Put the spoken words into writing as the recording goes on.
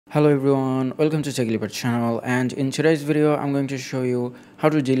Hello everyone, welcome to TechLeopard channel, and in today's video I'm going to show you how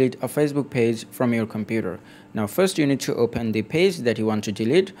to delete a Facebook page from your computer. Now first you need to open the page that you want to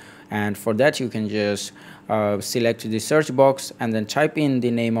delete, and for that you can just select the search box and then type in the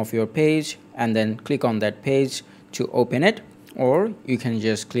name of your page and then click on that page to open it, or you can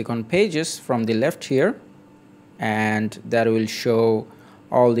just click on pages from the left here and that will show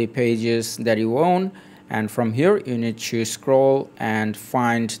all the pages that you own. And from here you need to scroll and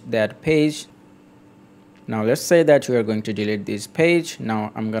find that page. Now let's say that we are going to delete this page.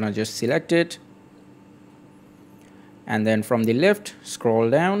 Now I'm gonna just select it, and then from the left scroll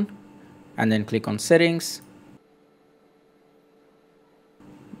down and then click on settings.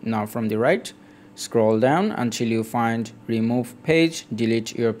 Now from the right scroll down until you find remove page,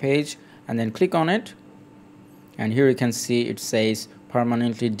 delete your page, and then click on it. And here you can see it says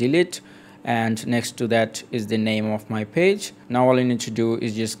permanently delete, and next to that is the name of my page. Now all you need to do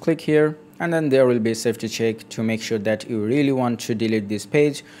is just click here, and then there will be a safety check to make sure that you really want to delete this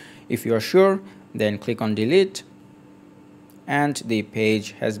page. If you are sure, then click on delete and the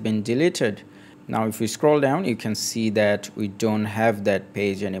page has been deleted. Now if we scroll down you can see that we don't have that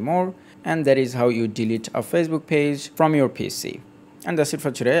page anymore, and that is how you delete a Facebook page from your PC. And that's it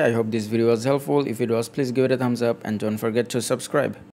for today. I hope this video was helpful. If it was, please give it a thumbs up and don't forget to subscribe.